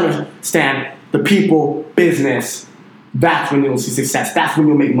 when you guys understand the people, business, that's when you'll see success. That's when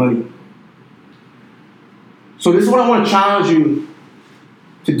you'll make money. So this is what I want to challenge you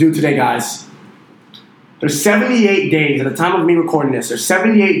to do today, guys. There's 78 days, at the time of me recording this, there's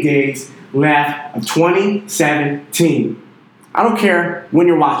 78 days left of 2017. I don't care when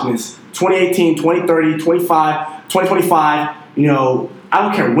you're watching this, 2018, 2030, 2025, I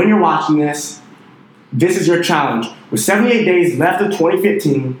don't care when you're watching this. This is your challenge. With 78 days left of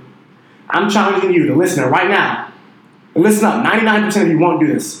 2015, I'm challenging you, the listener, right now. And listen up, 99% of you won't do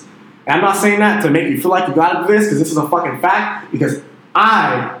this. And I'm not saying that to make you feel like you gotta do this, because this is a fucking fact, because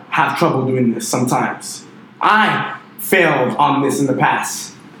I have trouble doing this sometimes. I failed on this in the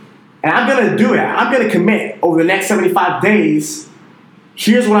past. And I'm gonna do it. I'm gonna commit over the next 75 days.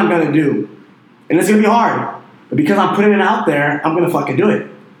 Here's what I'm gonna do. And it's gonna be hard. But because I'm putting it out there, I'm gonna fucking do it.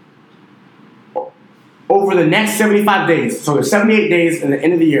 Over the next 75 days, so there's 78 days at the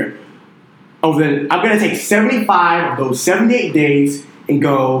end of the year. I'm gonna take 75 of those 78 days and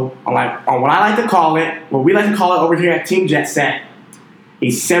go on what I like to call it, what we like to call it over here at Team Jet Set, a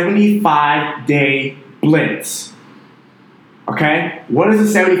 75-day blitz. Okay? What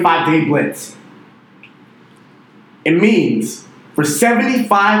is a 75-day blitz? It means for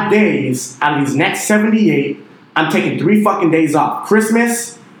 75 days out of these next 78, I'm taking 3 fucking days off.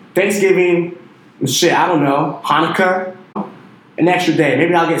 Christmas, Thanksgiving, and shit, I don't know, Hanukkah, an extra day.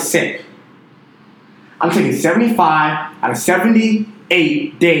 Maybe I'll get sick. I'm taking 75 out of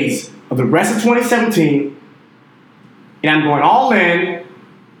 78 days of the rest of 2017, and I'm going all in.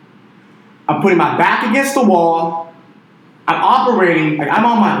 I'm putting my back against the wall. I'm operating like I'm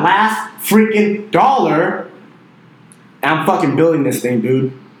on my last freaking dollar, and I'm fucking building this thing,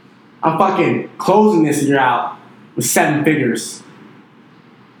 dude. I'm fucking closing this year out with 7 figures.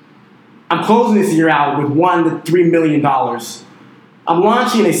 I'm closing this year out with $1 to $3 million. I'm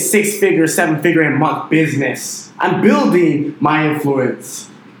launching a 6-figure, 7-figure a month business. I'm building my influence.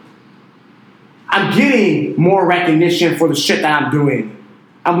 I'm getting more recognition for the shit that I'm doing.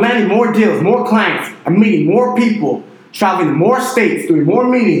 I'm landing more deals, more clients. I'm meeting more people, traveling to more states, doing more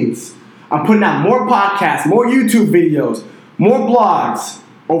meetings. I'm putting out more podcasts, more YouTube videos, more blogs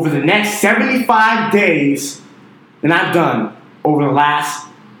over the next 75 days than I've done over the last,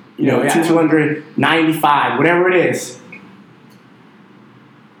 295, whatever it is.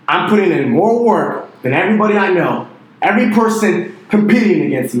 I'm putting in more work than everybody I know. Every person competing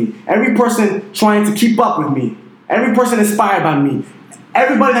against me. Every person trying to keep up with me. Every person inspired by me.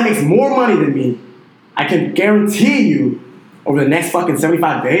 Everybody that makes more money than me. I can guarantee you, over the next fucking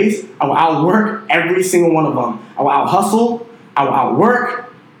 75 days, I will outwork every single one of them. I will out-hustle. I will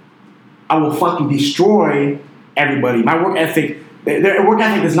outwork. I will fucking destroy everybody. My work ethic, their work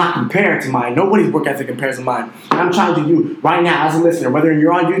ethic does not compare to mine. Nobody's work ethic compares to mine. I'm challenging you right now as a listener, whether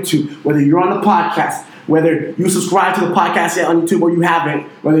you're on YouTube, whether you're on the podcast, whether you subscribe to the podcast yet on YouTube or you haven't,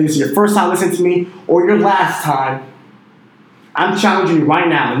 whether this is your first time listening to me or your last time, I'm challenging you right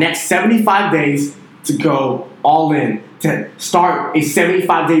now, the next 75 days, to go all in, to start a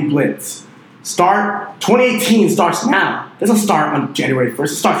 75-day blitz. 2018 starts now. It doesn't start on January 1st.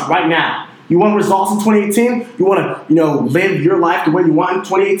 It starts right now. You want results in 2018? You want to, live your life the way you want in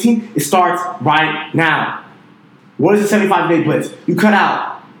 2018? It starts right now. What is a 75-day blitz? You cut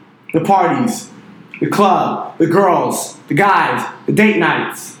out the parties, the club, the girls, the guys, the date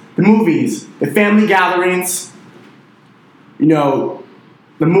nights, the movies, the family gatherings,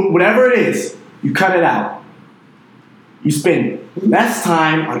 whatever it is, you cut it out. You spend less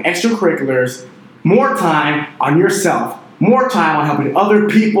time on extracurriculars, more time on yourself, more time on helping other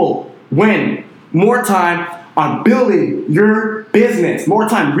people win, more time on building your business, more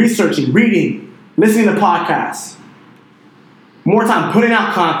time researching, reading, listening to podcasts, more time putting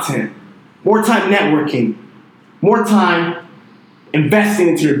out content, more time networking, more time investing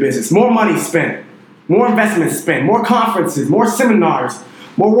into your business, more money spent, more investment spent, more conferences, more seminars,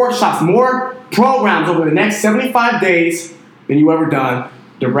 more workshops, more programs over the next 75 days than you ever done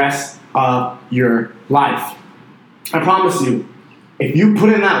the rest of your life. I promise you, if you put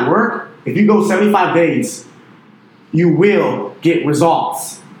in that work, if you go 75 days, you will get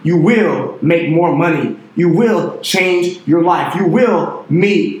results. You will make more money. You will change your life. You will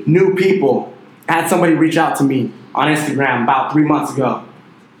meet new people. I had somebody reach out to me on Instagram about 3 months ago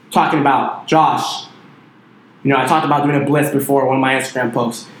talking about, Josh, I talked about doing a blitz before one of my Instagram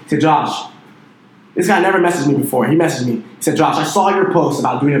posts. He said, Josh, This guy never messaged me before. He messaged me. He said, Josh, I saw your post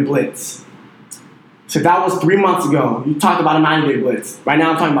about doing a blitz. So that was 3 months ago. You talked about a 90-day blitz. Right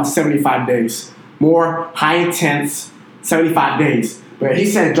now I'm talking about 75 days. More high intense 75 days. But he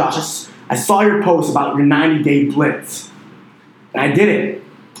said, Josh, I saw your post about your 90-day blitz. And I did it.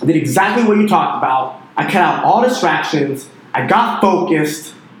 I did exactly what you talked about. I cut out all distractions. I got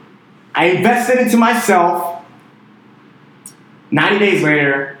focused. I invested into myself. 90 days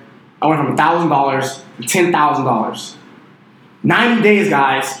later, I went from $1,000 to $10,000. 90 days,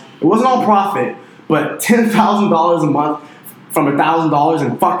 guys. It wasn't all profit. But $10,000 a month from $1,000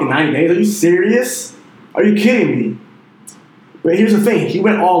 in fucking 90 days? Are you serious? Are you kidding me? But here's the thing. He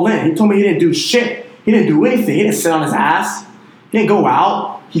went all in. He told me he didn't do shit. He didn't do anything. He didn't sit on his ass. He didn't go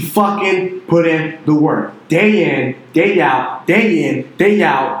out. He fucking put in the work. Day in, day out, day in, day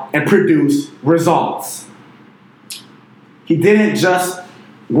out, and produce results. He didn't just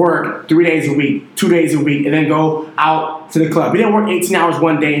work 3 days a week, 2 days a week, and then go out to the club. He didn't work 18 hours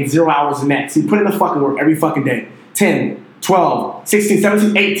one day and 0 hours the next. He put in the fucking work every fucking day. 10, 12, 16,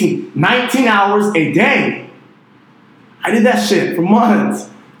 17, 18, 19 hours a day. I did that shit for months.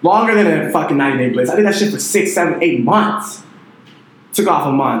 Longer than a fucking 90-day blitz. I did that shit for 6, 7, 8 months. Took off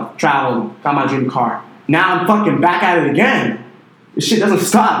a month, traveled, got my dream car. Now I'm fucking back at it again. This shit doesn't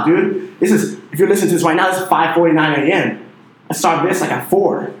stop, dude. This is, if you're listening to this right now, this is 5:49 a.m. I started this like at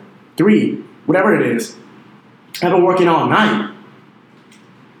 4, 3, whatever it is. I've been working all night.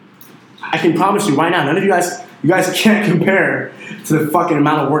 I can promise you right now, none of you guys can't compare to the fucking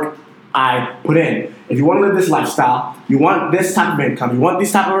amount of work I put in. If you want to live this lifestyle, you want this type of income, you want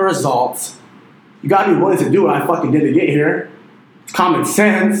these type of results, you gotta be willing to do what I fucking did to get here. It's common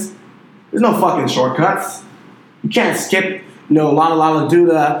sense. There's no fucking shortcuts. You can't skip, la do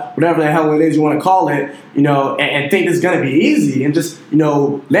the whatever the hell it is you want to call it, and think it's gonna be easy and just,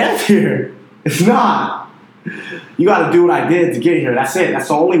 live here. It's not. You gotta do what I did to get here. That's it. That's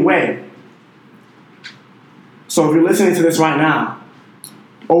the only way. So if you're listening to this right now,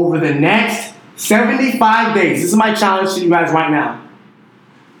 over the next 75 days, this is my challenge to you guys right now.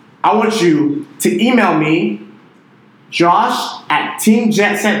 I want you to email me,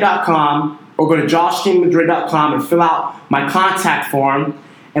 josh@teamjetset.com, or go to joshkingmadrid.com and fill out my contact form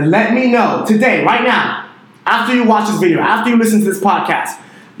and let me know today, right now, after you watch this video, after you listen to this podcast,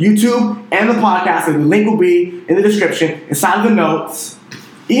 YouTube and the podcast, and the link will be in the description, inside of the notes.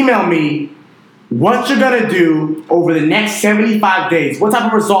 Email me what you're going to do over the next 75 days. What type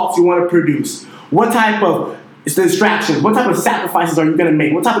of results you want to produce. What type of distractions, what type of sacrifices are you going to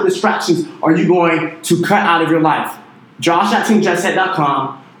make? What type of distractions are you going to cut out of your life?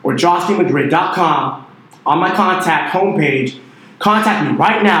 Josh@teamjetset.com or joshkingmadrid.com on my contact homepage. Contact me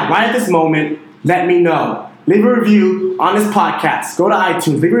right now, right at this moment. Let me know. Leave a review on this podcast. Go to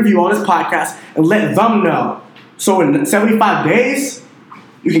iTunes. Leave a review on this podcast and let them know. So in 75 days,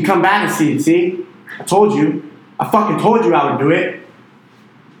 you can come back and see, I told you. I fucking told you I would do it.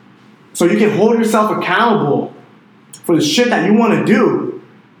 So you can hold yourself accountable for the shit that you want to do.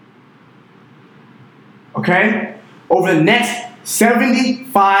 Okay? Over the next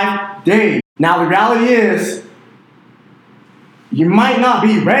 75 days. Now the reality is, you might not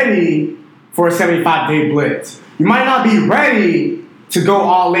be ready for a 75-day blitz. You might not be ready to go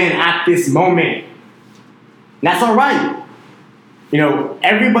all in at this moment. And that's all right.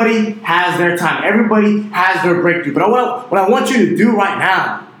 Everybody has their time. Everybody has their breakthrough. But what I want you to do right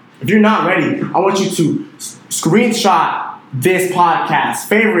now, if you're not ready, I want you to screenshot this podcast,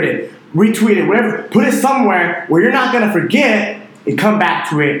 favorite it, retweet it, whatever. Put it somewhere where you're not going to forget and come back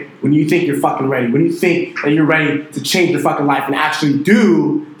to it when you think you're fucking ready, when you think that you're ready to change your fucking life and actually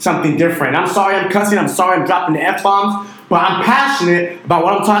do something different. I'm sorry I'm cussing. I'm sorry I'm dropping the F-bombs, but I'm passionate about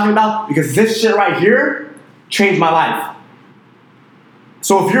what I'm talking about because this shit right here changed my life.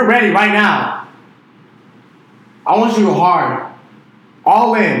 So if you're ready right now, I want you to go hard,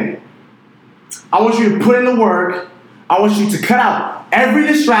 all in. I want you to put in the work. I want you to cut out every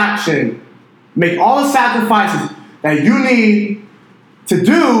distraction, make all the sacrifices that you need to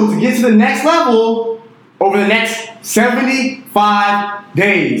do to get to the next level over the next 75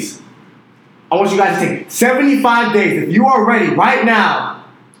 days. I want you guys to take 75 days. If you are ready right now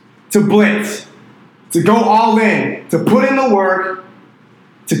to blitz, to go all in, to put in the work,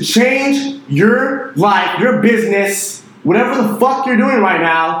 to change your life, your business, whatever the fuck you're doing right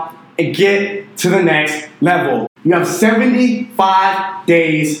now, and get to the next level. You have 75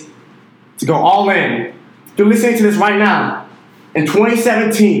 days to go all in. If you're listening to this right now, in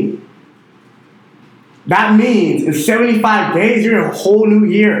 2017, that means in 75 days, you're in a whole new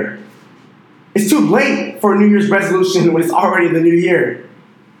year. It's too late for a New Year's resolution when it's already the new year.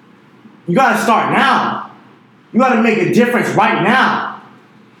 you gotta start now. You gotta make a difference right now.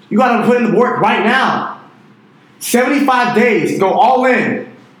 You gotta put in the work right now. 75 days to go all in.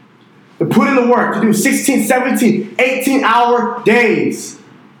 To put in the work, to do 16, 17, 18-hour days.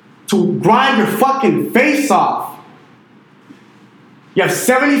 To grind your fucking face off. You have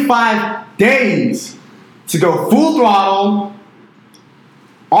 75 days to go full throttle,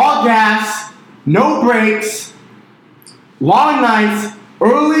 all gas, no brakes, long nights,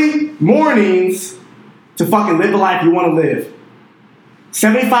 early mornings to fucking live the life you want to live.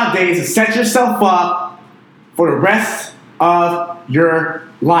 75 days to set yourself up for the rest of your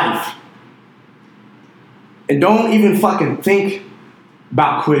life. And don't even fucking think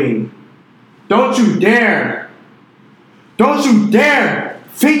about quitting. Don't you dare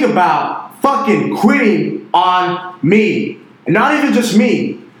think about fucking quitting on me. And not even just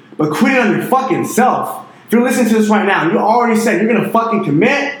me, but quitting on your fucking self. If you're listening to this right now, you already said you're gonna fucking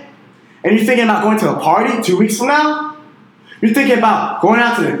commit, and you're thinking about going to a party 2 weeks from now? You're thinking about going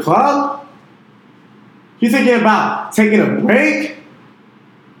out to the club? You're thinking about taking a break?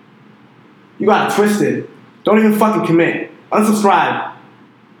 You got it twisted. Don't even fucking commit. Unsubscribe.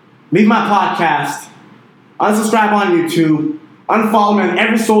 Leave my podcast. Unsubscribe on YouTube. Unfollow me on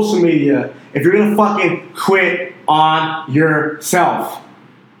every social media if you're gonna fucking quit on yourself.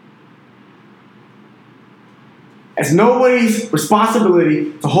 It's nobody's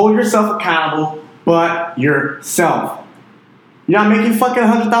responsibility to hold yourself accountable but yourself. You're not making fucking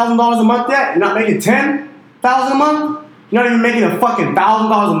 $100,000 a month yet? You're not making $10,000 a month? You're not even making a fucking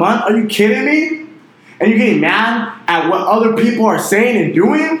 $1,000 a month? Are you kidding me? And you're getting mad at what other people are saying and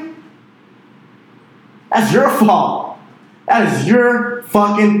doing? That's your fault. That is your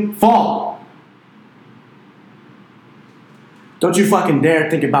fucking fault. Don't you fucking dare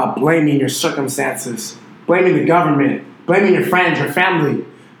think about blaming your circumstances, blaming the government, blaming your friends, your family.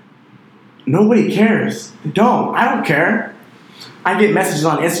 Nobody cares. They don't. I don't care. I get messages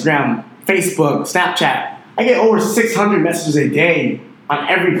on Instagram, Facebook, Snapchat. I get over 600 messages a day on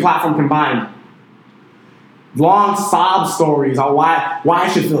every platform combined. Long sob stories on why I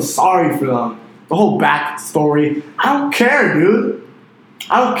should feel sorry for them. The whole backstory. I don't care, dude.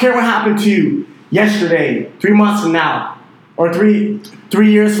 I don't care what happened to you yesterday, 3 months from now, or three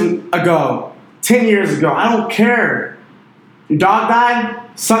years ago, 10 years ago. I don't care. Your dog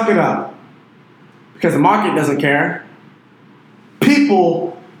died? Suck it up. Because the market doesn't care.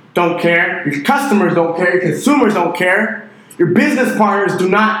 People don't care. Your customers don't care. Your consumers don't care. Your business partners do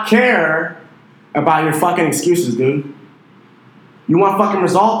not care about your fucking excuses, dude. You want fucking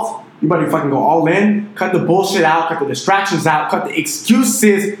results? You better fucking go all in. Cut the bullshit out. Cut the distractions out. Cut the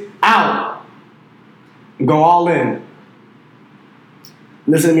excuses out. And go all in.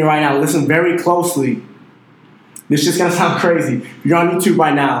 Listen to me right now. Listen very closely. This is just going to sound crazy. You're on YouTube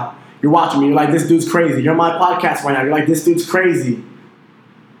right now. You're watching me. You're like, this dude's crazy. You're on my podcast right now. You're like, this dude's crazy.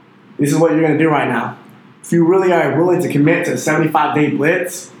 This is what you're going to do right now. If you really are willing to commit to a 75-day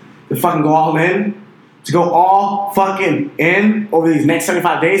blitz, to fucking go all in, to go all fucking in over these next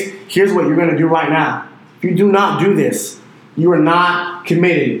 75 days, here's what you're going to do right now. If you do not do this, you are not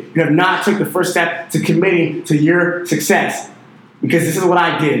committed. You have not took the first step to committing to your success. Because this is what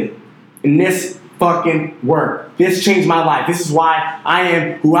I did. And this fucking worked. This changed my life. This is why I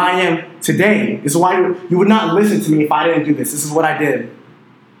am who I am today. This is why you would not listen to me if I didn't do this. This is what I did.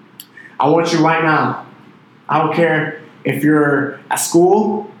 I want you right now. I don't care if you're at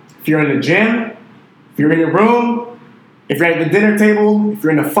school, if you're in the gym, if you're in your room, if you're at the dinner table, if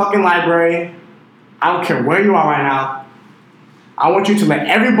you're in the fucking library. I don't care where you are right now. I want you to let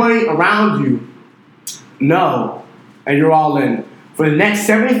everybody around you know that you're all in. For the next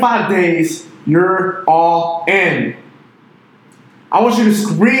 75 days, you're all in. I want you to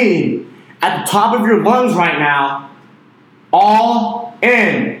scream at the top of your lungs right now, all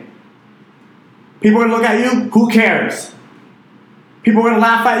in. People are going to look at you, who cares? People are going to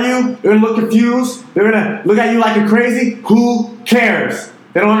laugh at you, they're going to look confused, they're going to look at you like you're crazy, who cares?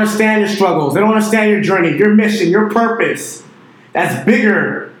 They don't understand your struggles, they don't understand your journey, your mission, your purpose. That's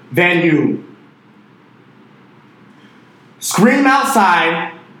bigger than you. Scream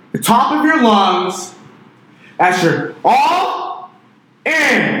outside, the top of your lungs, that you're all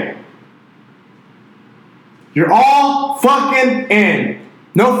in. You're all fucking in.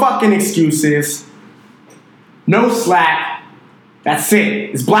 No fucking excuses. No slack. That's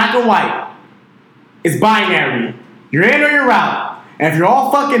it. It's black or white. It's binary. You're in or you're out. And if you're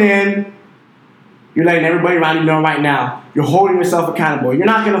all fucking in, you're letting everybody around you know right now. You're holding yourself accountable. You're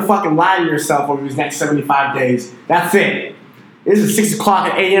not going to fucking lie to yourself over these next 75 days. That's it. This is 6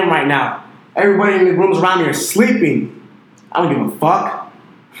 o'clock a.m. right now. Everybody in the rooms around me are sleeping. I don't give a fuck.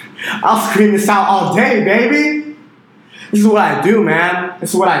 I'll scream this out all day, baby. This is what I do, man.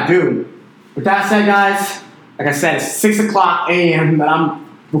 This is what I do. With that said, guys, like I said, it's 6 o'clock a.m. that I'm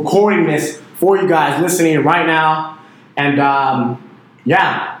recording this for you guys listening right now. And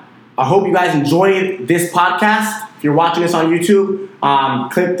yeah, I hope you guys enjoyed this podcast. If you're watching this on YouTube,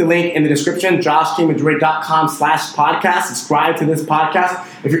 click the link in the description, joshkingmadrid.com/podcast. Subscribe to this podcast.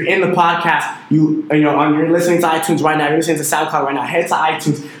 If you're in the podcast, you're listening to iTunes right now, you're listening to SoundCloud right now, head to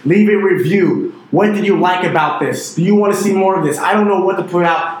iTunes, leave a review. What did you like about this? Do you want to see more of this? I don't know what to put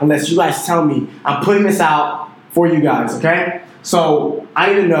out unless you guys tell me. I'm putting this out for you guys, okay? So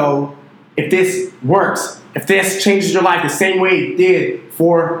I need to know if this works, if this changes your life the same way it did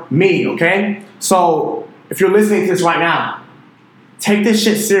for me, okay? So if you're listening to this right now, take this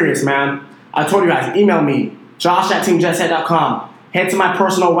shit serious, man. I told you guys, email me, josh@teamjetshead.com. Head to my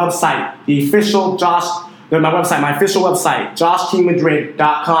personal website, my official website,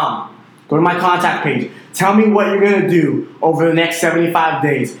 joshkingmadrid.com. Go to my contact page. Tell me what you're going to do over the next 75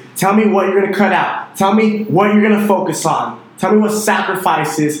 days. Tell me what you're going to cut out. Tell me what you're going to focus on. Tell me what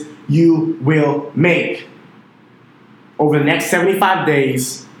sacrifices you will make over the next 75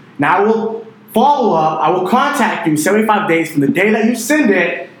 days. Now I will follow up. I will contact you 75 days from the day that you send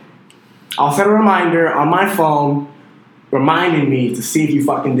it. I'll set a reminder on my phone reminding me to see if you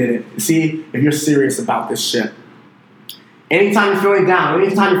fucking did it. To see if you're serious about this shit. Anytime you're feeling down,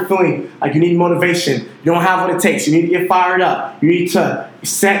 anytime you're feeling like you need motivation, you don't have what it takes, you need to get fired up, you need to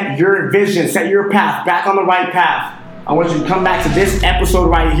set your vision, set your path back on the right path. I want you to come back to this episode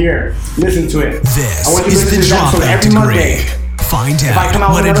right here. Listen to it. This I want you to is the Dropout Degree. Find out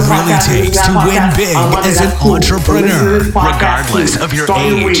what it really takes to win big as an entrepreneur, regardless of your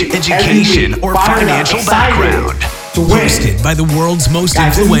age, education, or financial background. Hosted by the world's most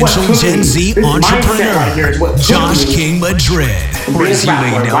influential Gen Z entrepreneur, Josh King Madrid, or as you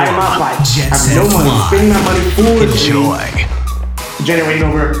may know him, Jet Set Fly. Enjoy. Generating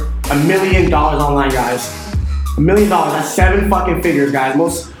over $1 million online, guys. $1 million, that's 7 fucking figures, guys.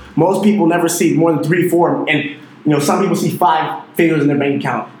 Most people never see more than 3, 4, and some people see 5 figures in their bank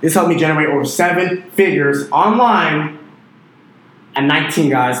account. This helped me generate over 7 figures online at 19,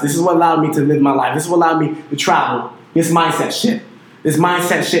 guys. This is what allowed me to live my life. This is what allowed me to travel. This mindset shit. This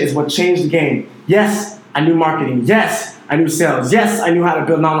mindset shit is what changed the game. Yes, I knew marketing. Yes, I knew sales. Yes, I knew how to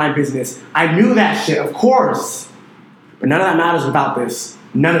build an online business. I knew that shit, of course. But none of that matters without this.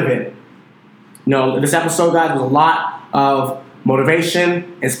 None of it. This episode, guys, was a lot of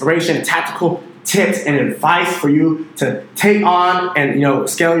motivation, inspiration, and tactical tips and advice for you to take on and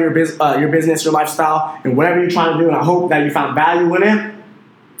scale your business, your lifestyle, and whatever you're trying to do. And I hope that you found value in it.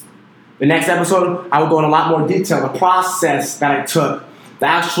 The next episode, I will go in a lot more detail, the process that I took, the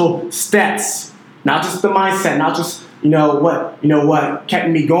actual steps, not just the mindset, not just what kept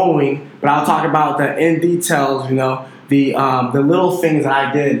me going, but I'll talk about the in details, the little things that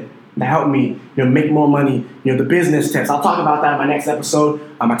I did that helped me, make more money, the business tips. I'll talk about that in my next episode.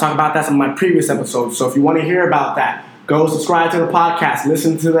 I talk about that in my previous episodes. So if you want to hear about that, go subscribe to the podcast,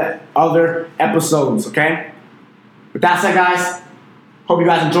 listen to the other episodes, okay? With that said, guys, hope you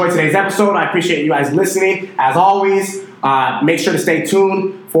guys enjoyed today's episode. I appreciate you guys listening. As always, make sure to stay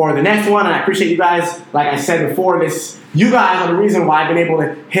tuned for the next one. And I appreciate you guys, like I said before, you guys are the reason why I've been able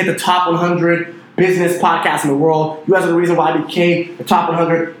to hit the top 100 business podcasts in the world. You guys are the reason why I became the top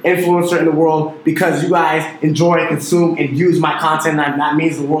 100 influencer in the world, because you guys enjoy, consume, and use my content. And that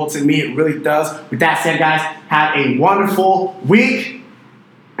means the world to me. It really does. With that said, guys, have a wonderful week.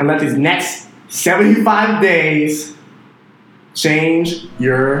 And let these next 75 days change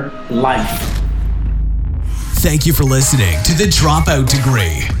your life. Thank you for listening to The Dropout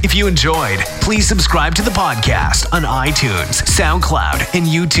Degree. If you enjoyed, please subscribe to the podcast on iTunes, SoundCloud, and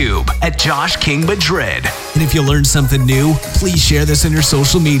YouTube at Josh King Madrid. And if you learned something new, please share this on your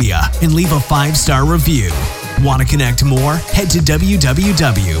social media and leave a 5-star review. Want to connect more? Head to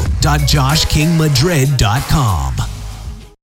www.joshkingmadrid.com.